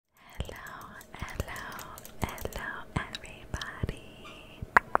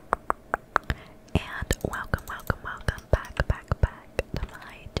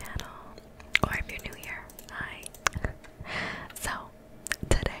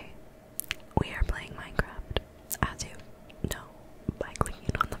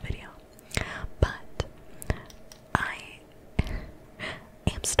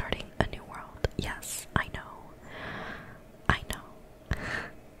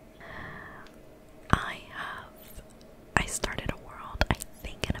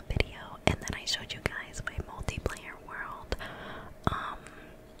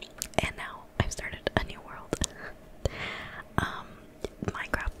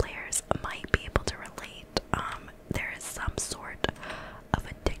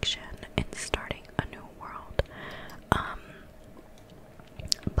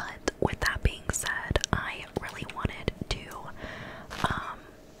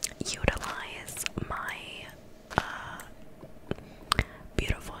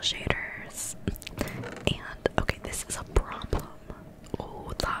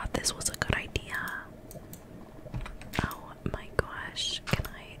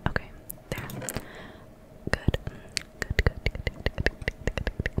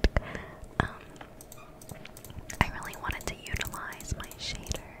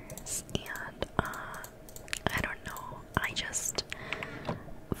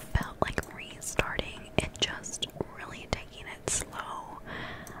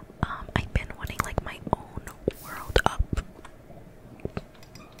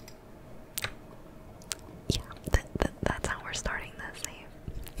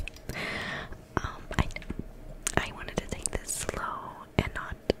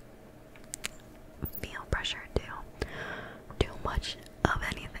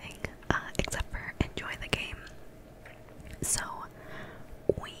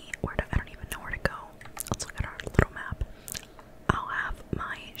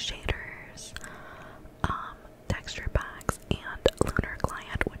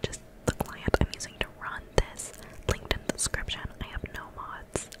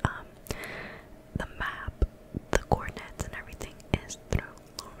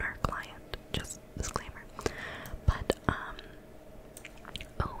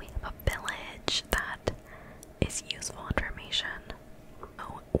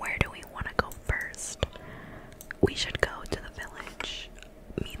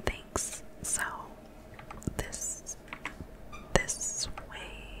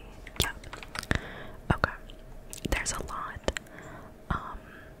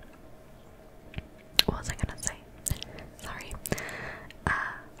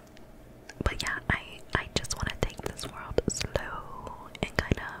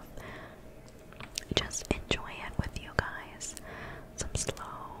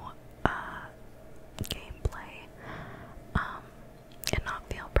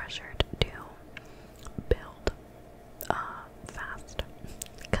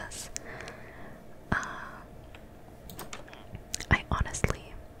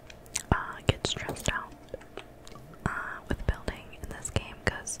honestly get stressed out with building in this game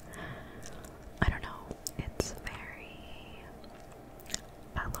because I don't know, it's very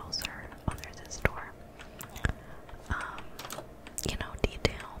hello sir. Oh, there's this door. You know,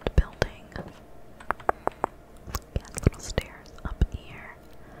 detailed building. Yeah, little stairs up here.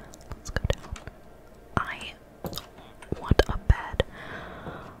 Let's go down. I want a bed,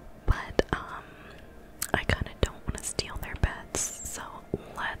 but I kind of don't want to steal their beds, so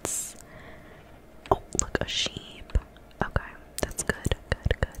let's. Oh, look, a sheep. Okay, that's good.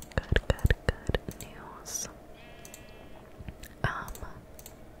 Good news.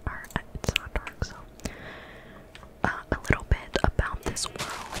 Or it's not dark, so a little bit about this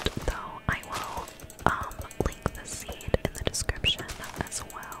world, though. I will link the seed in the description as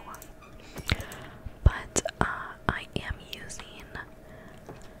well. But I am using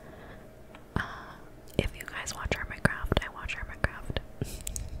if you guys watch Hermitcraft, I watch Hermitcraft.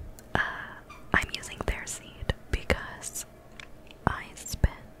 I'm using their seed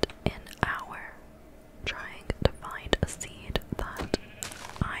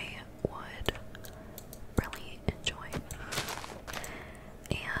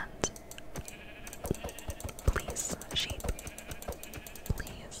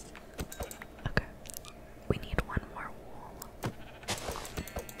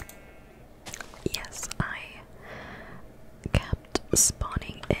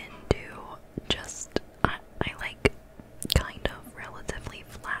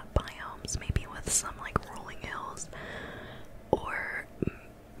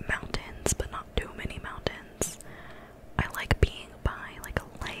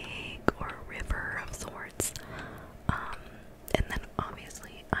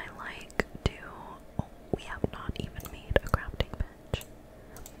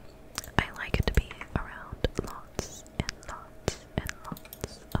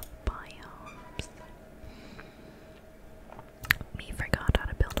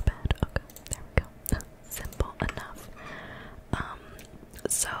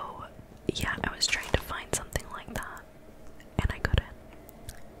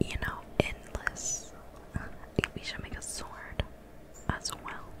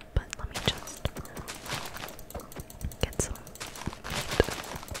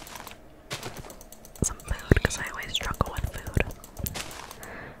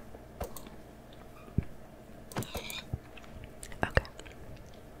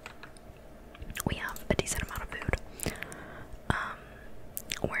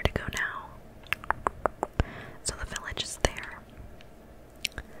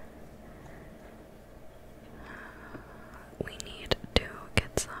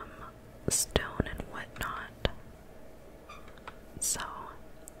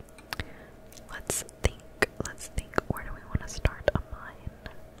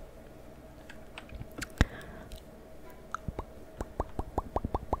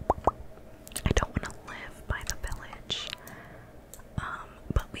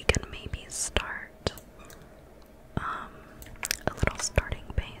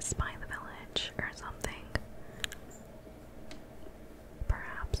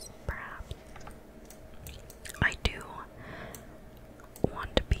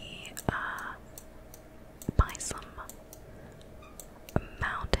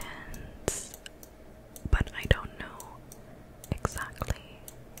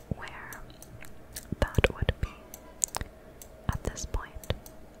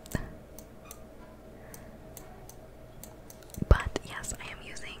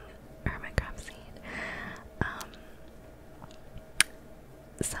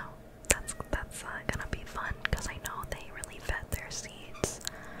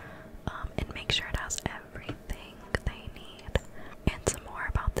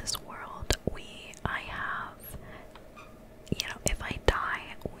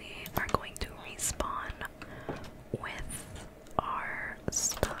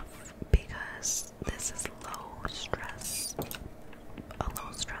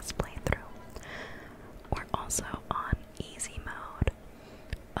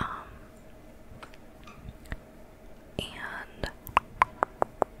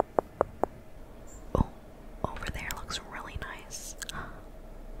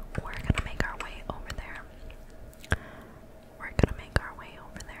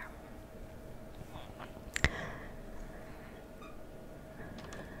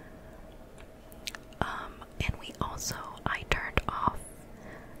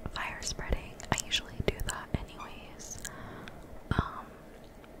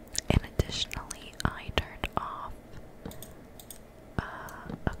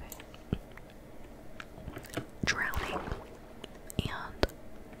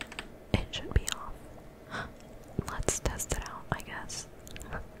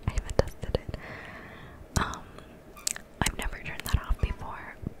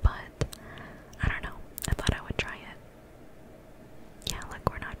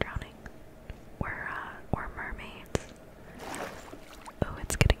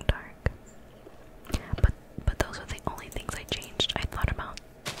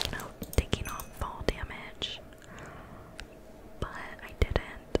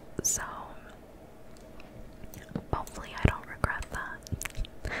So, hopefully I don't regret that.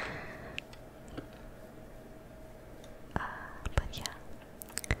 But yeah.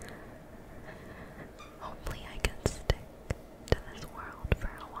 Hopefully I can stick to this world for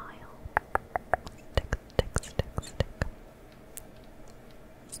a while. Stick.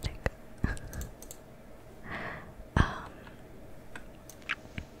 Stick.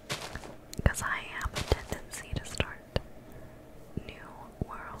 Because I have a tendency to start new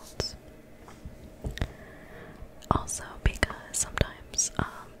worlds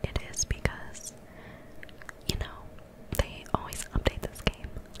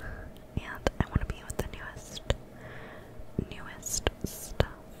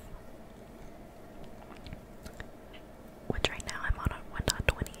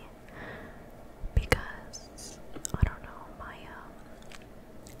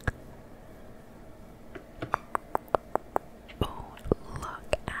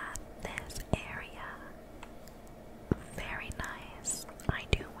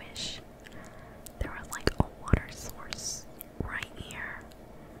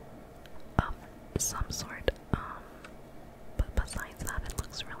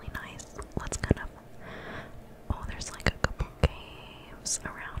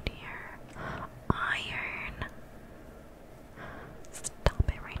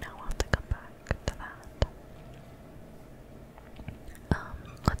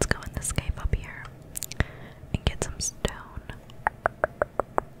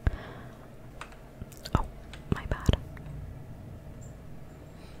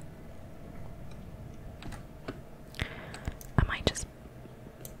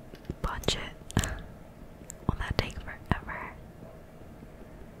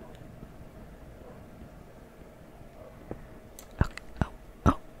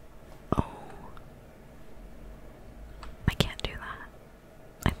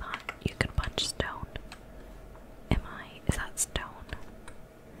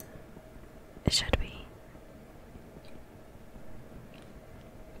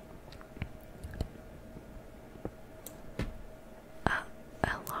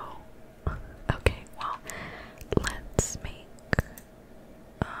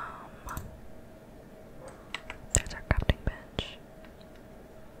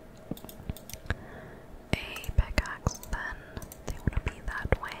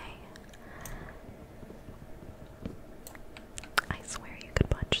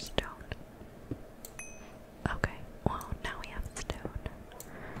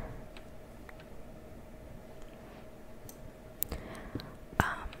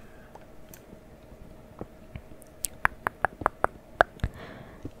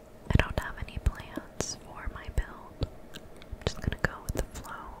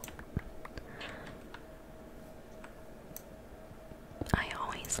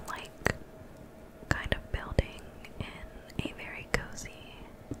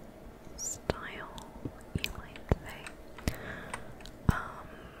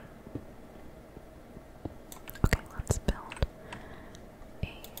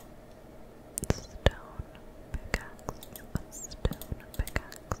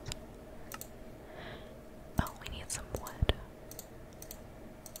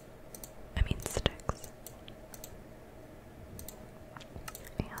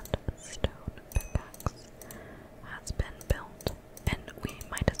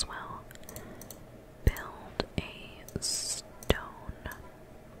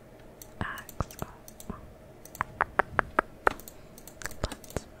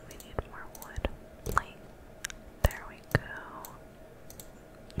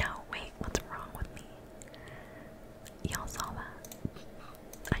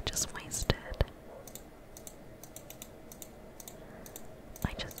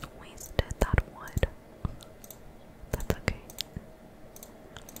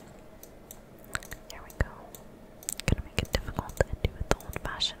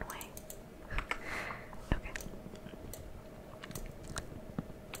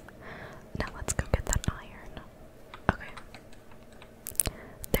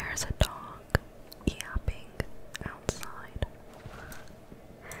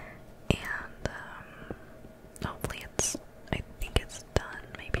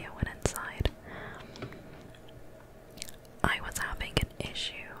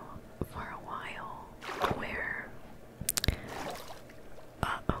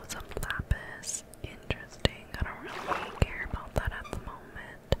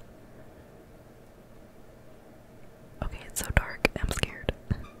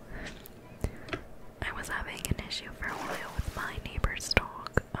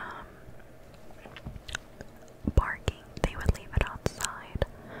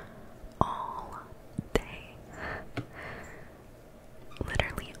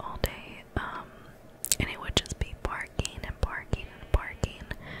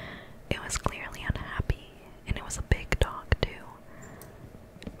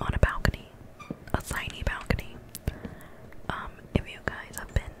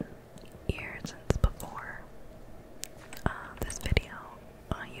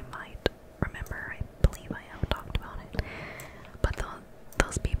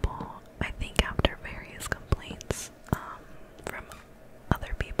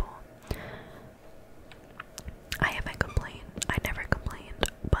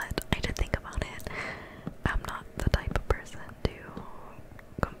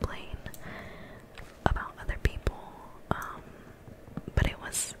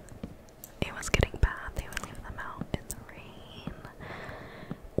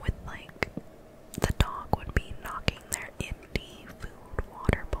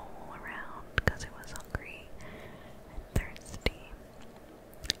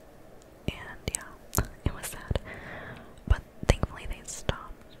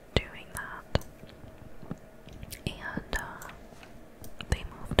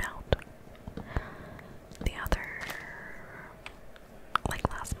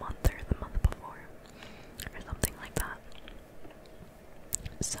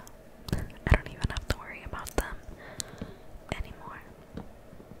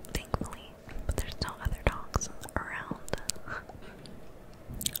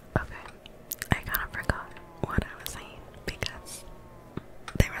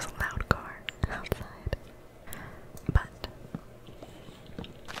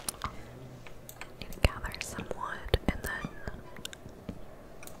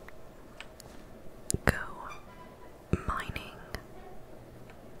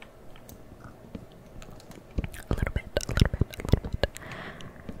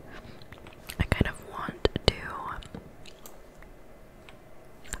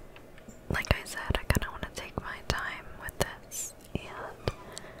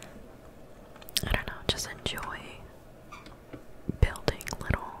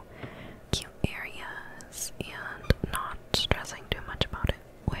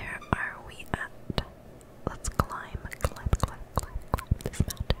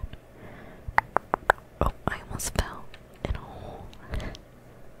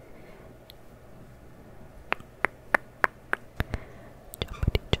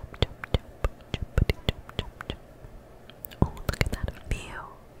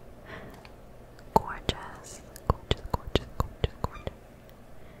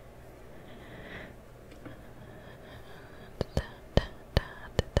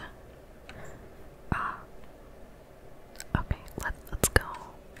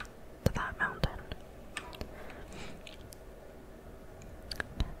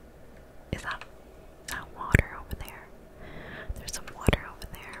Is that water over there? There's some water over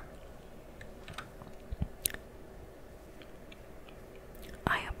there.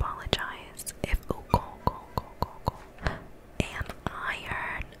 I apologize if coal. And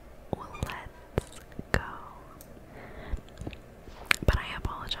iron. Well, let's go. But I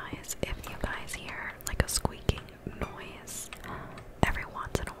apologize if you guys hear like a squeaking noise every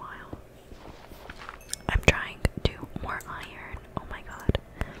once in a while. I'm trying to more iron. Oh my god.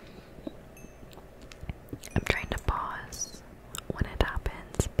 I'm trying to pause when it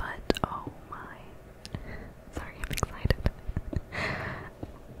happens, but oh my. Sorry, I'm excited.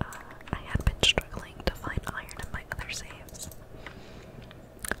 I had been struggling to find iron in my other saves.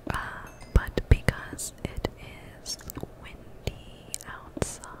 But because it is windy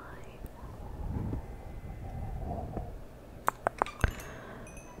outside,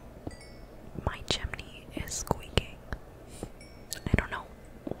 my chimney is squeaking. I don't know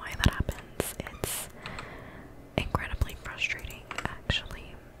why that happens. It's incredibly frustrating,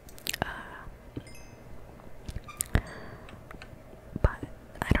 actually. But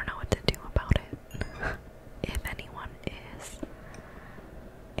I don't know what to do about it. If anyone is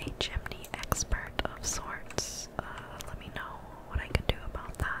a chimney expert of sorts, let me know what I can do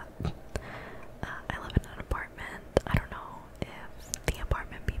about that. I live in an apartment. I don't know if the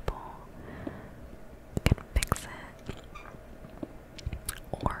apartment people can fix it,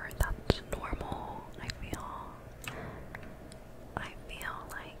 or that's normal. I feel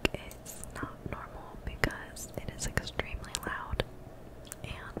like it's not normal because it is extremely loud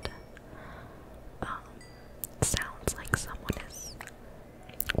and sounds like someone is,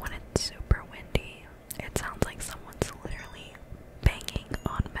 when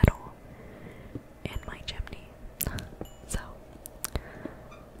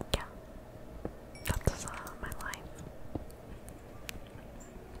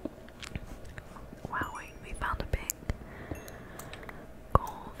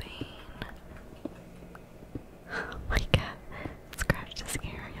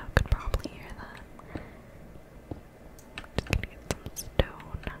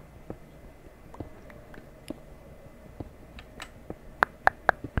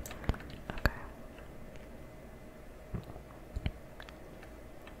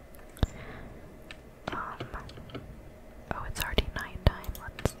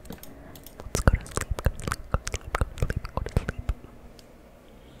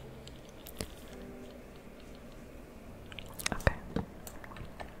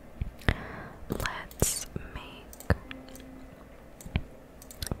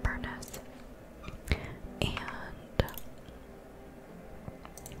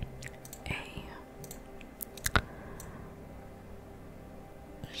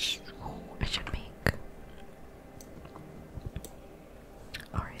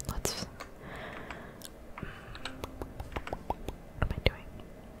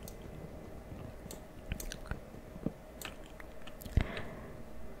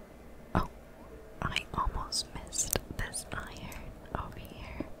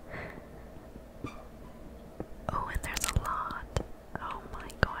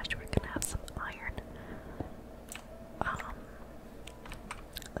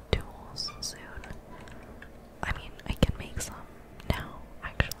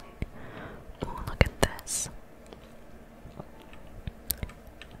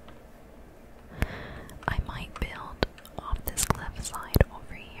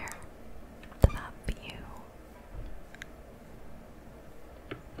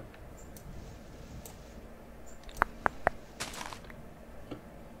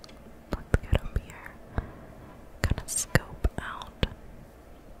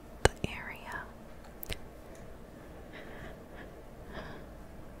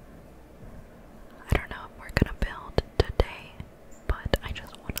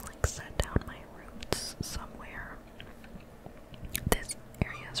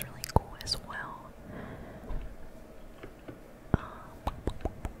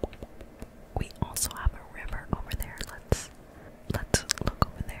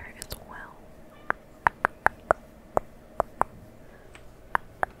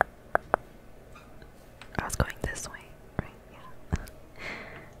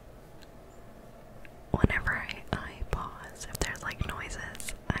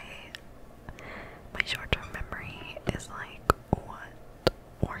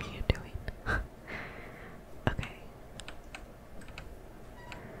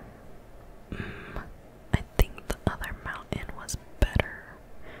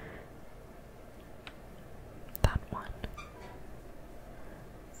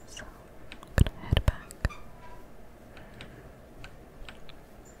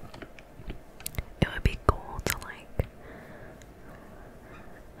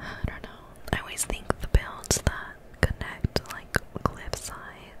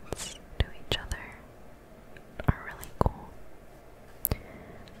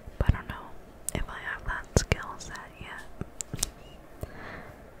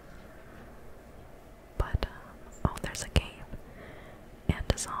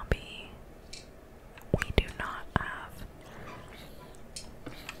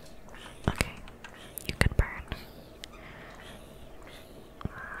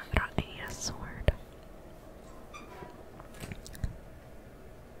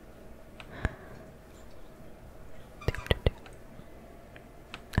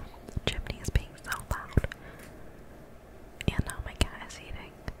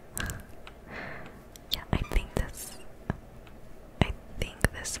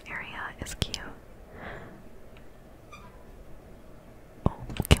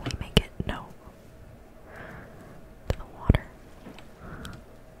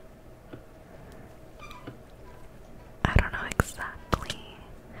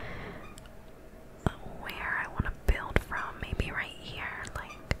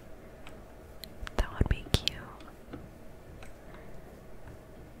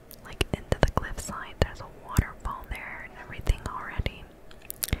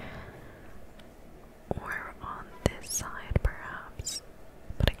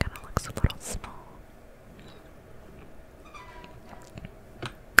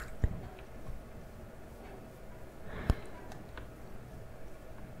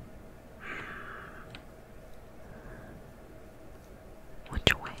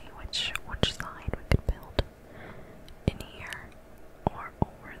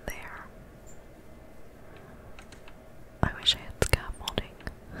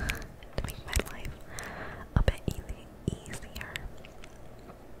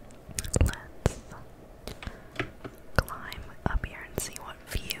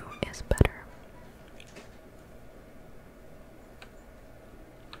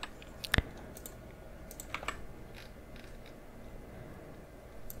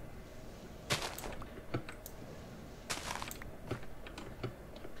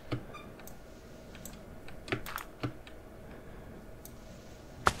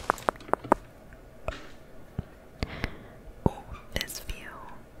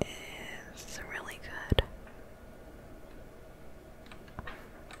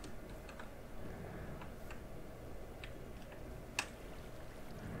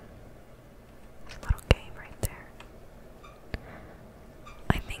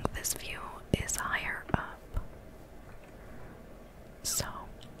this view is higher up. So,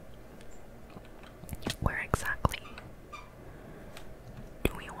 where exactly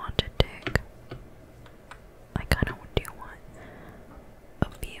do we want to dig? I kind of do want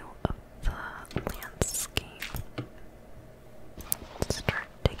a view of the landscape. Let's start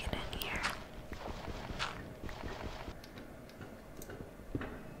digging in here.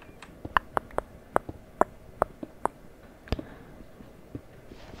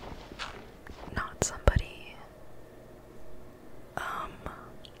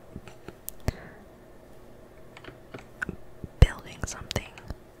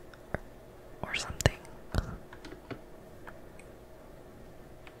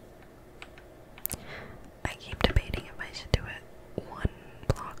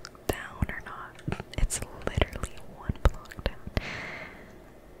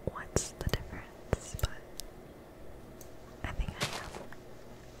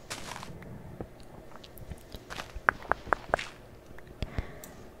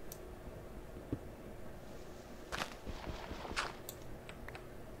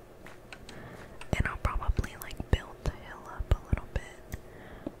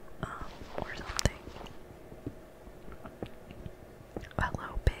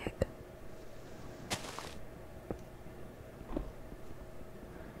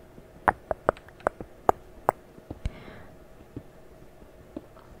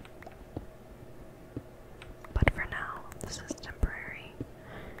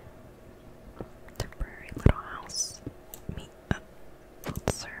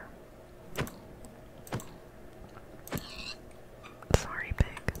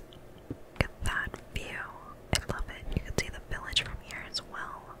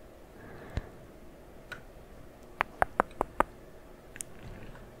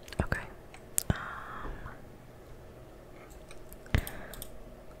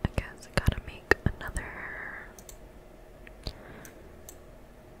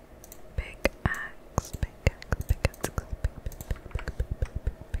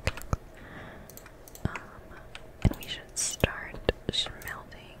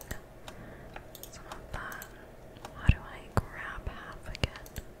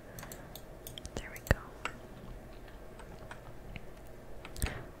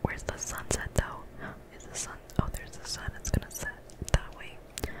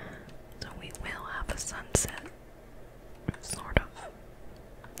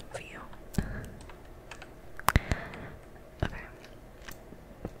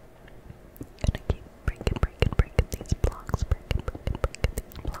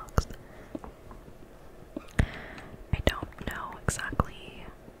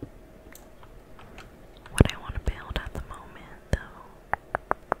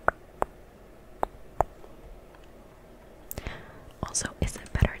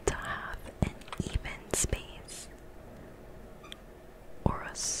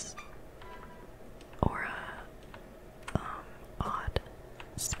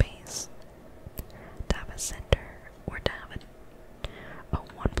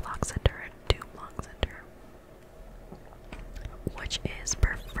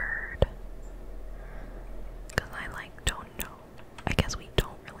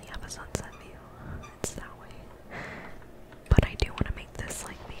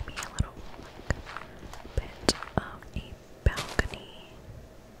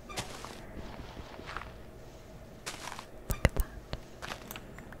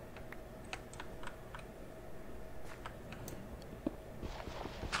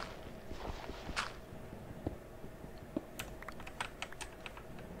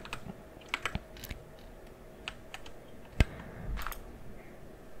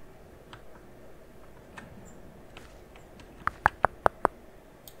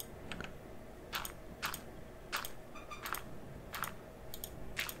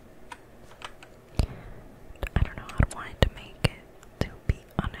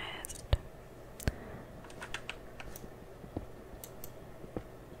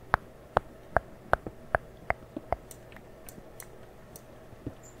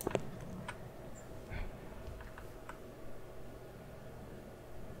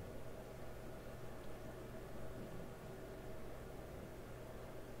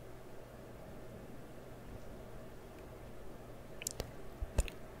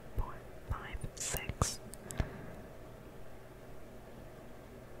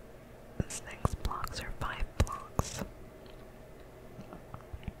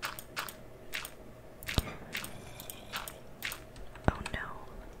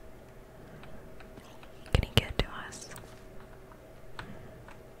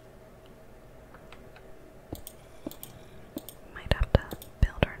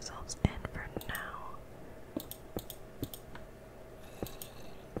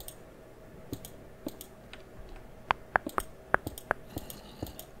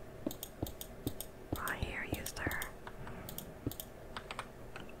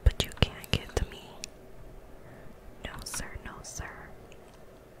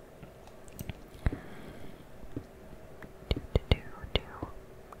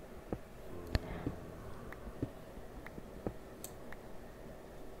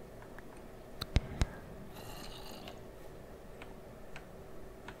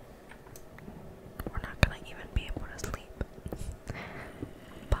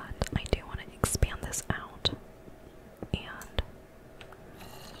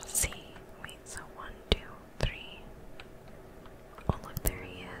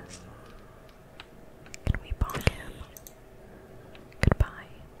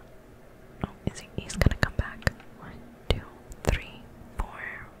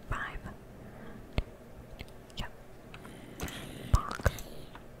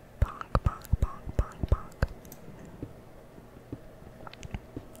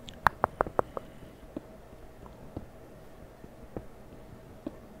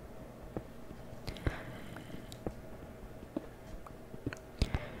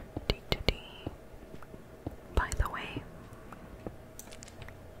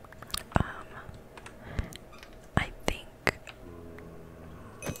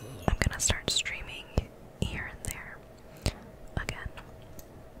 start streaming here and there again.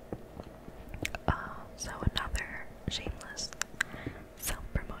 So another shameless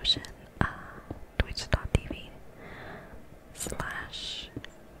self-promotion,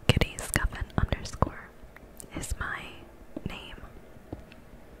 twitch.tv/kittyxac_ is my name.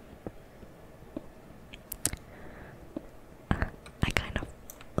 I kind of,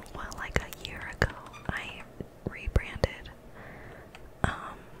 well, like a year ago, I rebranded,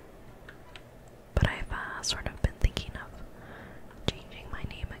 but I've sort of been thinking of changing my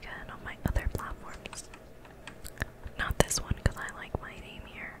name again on my other platforms. Not this one, because I like my name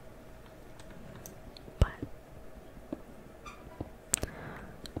here, but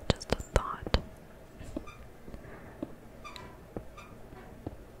just a thought.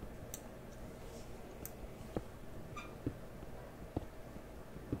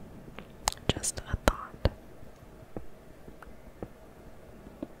 Just a thought.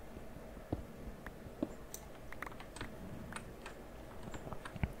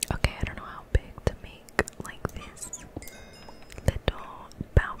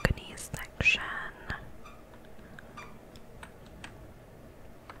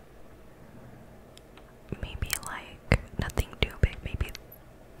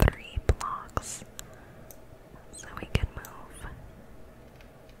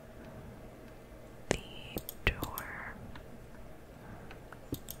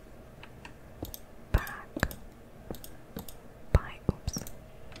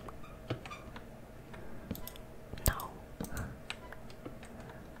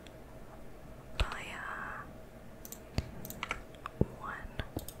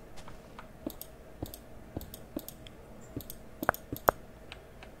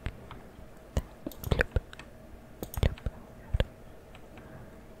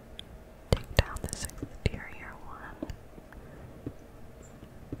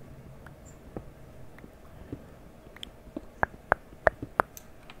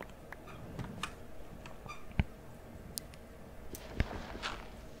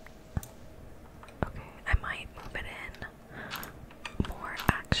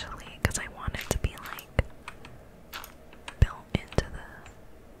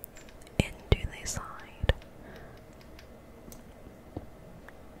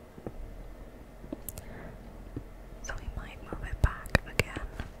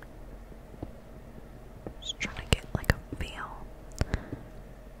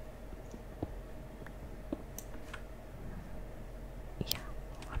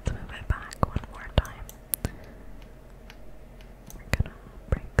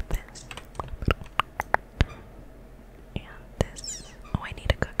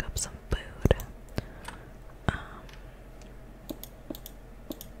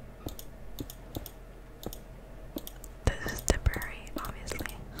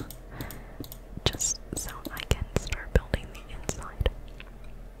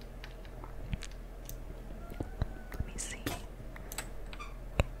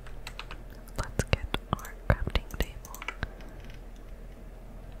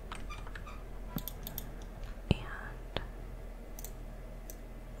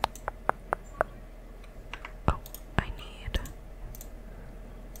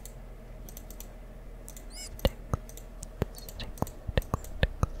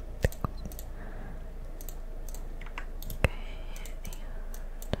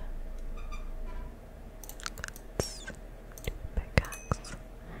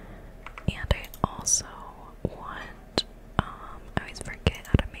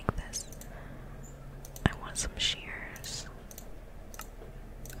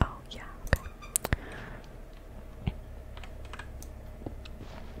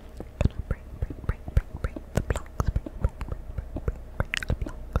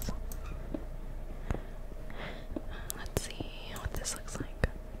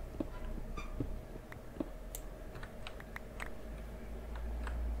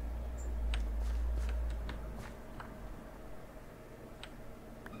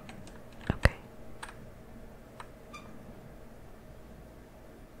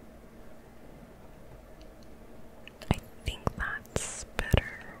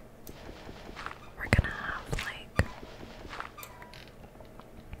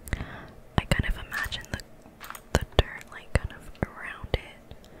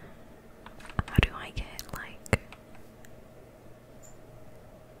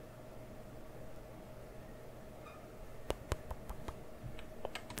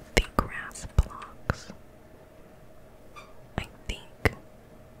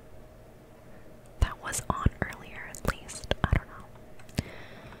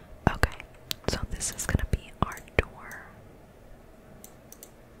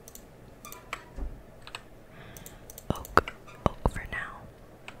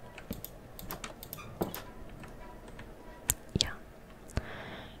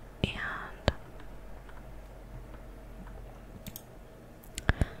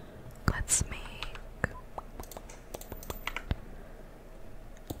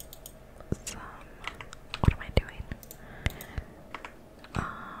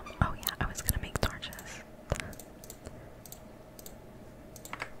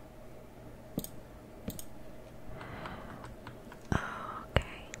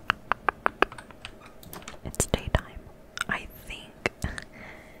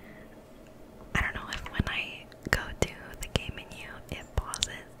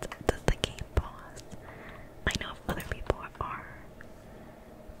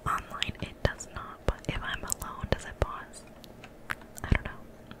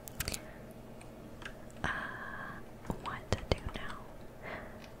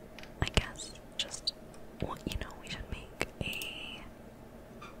 well, you know, we should make a...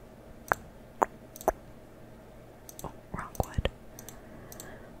 Oh, wrong wood.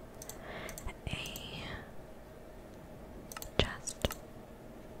 A chest.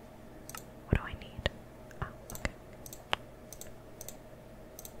 What do I need? Oh, okay.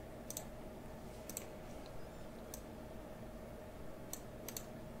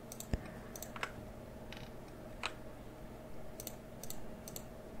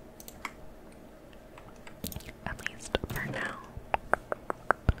 At least for now.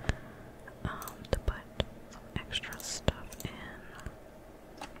 To put some extra stuff in.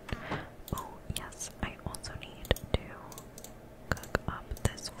 Oh, yes, I also need to cook up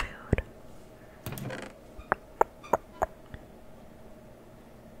this food.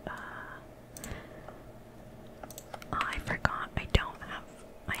 I forgot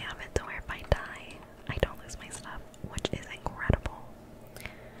I have it to where if I die, I don't lose my stuff, which is incredible.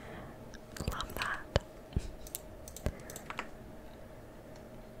 Love that.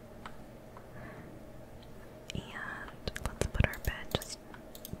 And let's put our bed just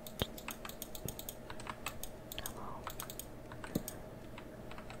hello.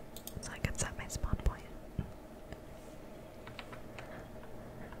 So I can set my spawn point.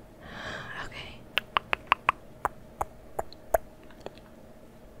 Okay.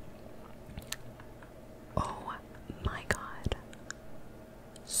 Oh my god.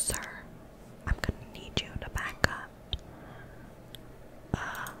 Sir, I'm gonna need you to back up.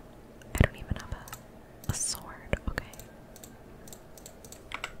 I don't even have a sword, okay?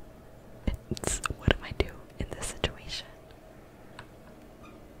 What do I do in this situation?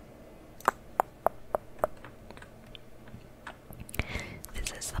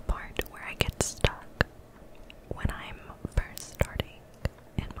 This is the part where I get stuck when I'm first starting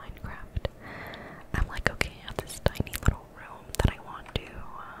in Minecraft. I'm like, okay, I have this tiny little room that I want to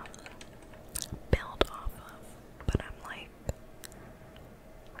build off of, but I'm like,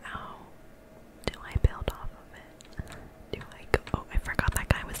 how do I build off of it? Do I go? Oh, I forgot that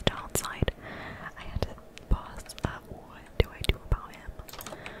guy was still outside. I had to pause. What do I do about him?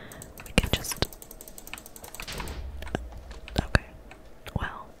 We can just. Okay.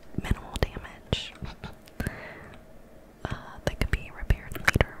 Well, minimal damage. That could be repaired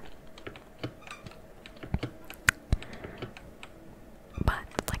later. But,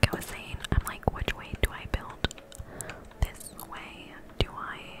 like I was saying, I'm like, which way do I build? This way? Do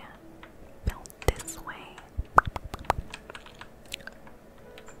I build this way?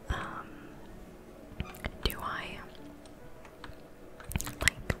 Do I,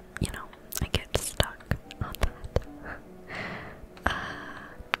 like, you know, I get stuck on that.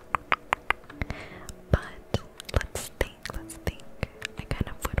 But, let's think. I kind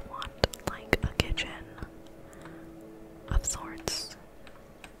of would want, like, a kitchen of sorts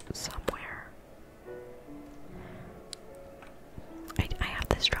somewhere. I have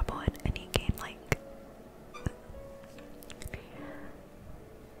this trouble in any game, like,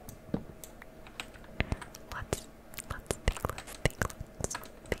 let's think.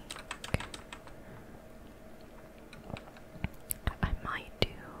 I might do,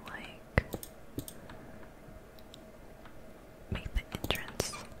 like, make the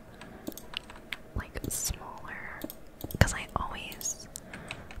entrance, like, smaller, because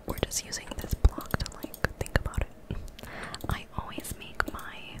we're just using this block to, like, think about it. I always make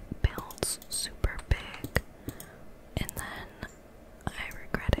my builds super big, and then I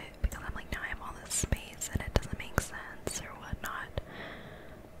regret it, because I'm like, now I have all this space, and it doesn't make sense, or whatnot.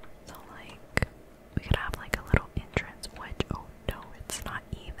 So, like, we could have, like, a little entrance, which, oh no, it's not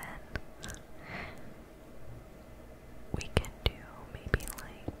even. We can do maybe,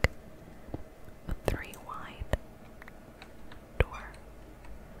 like, a 3 wide door.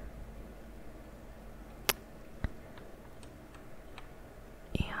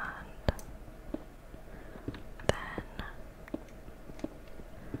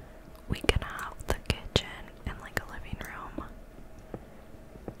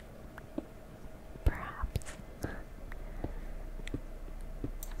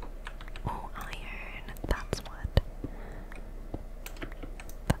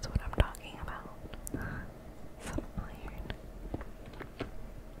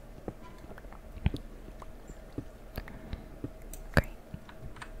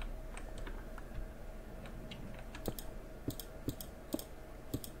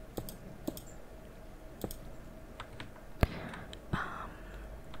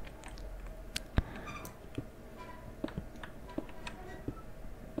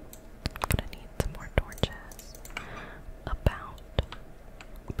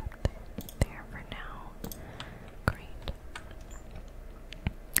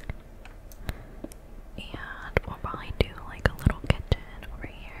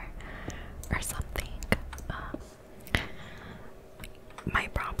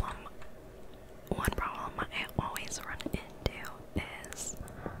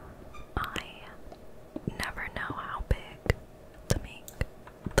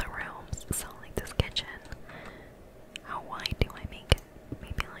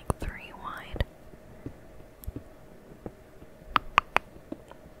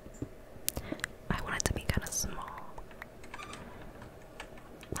 small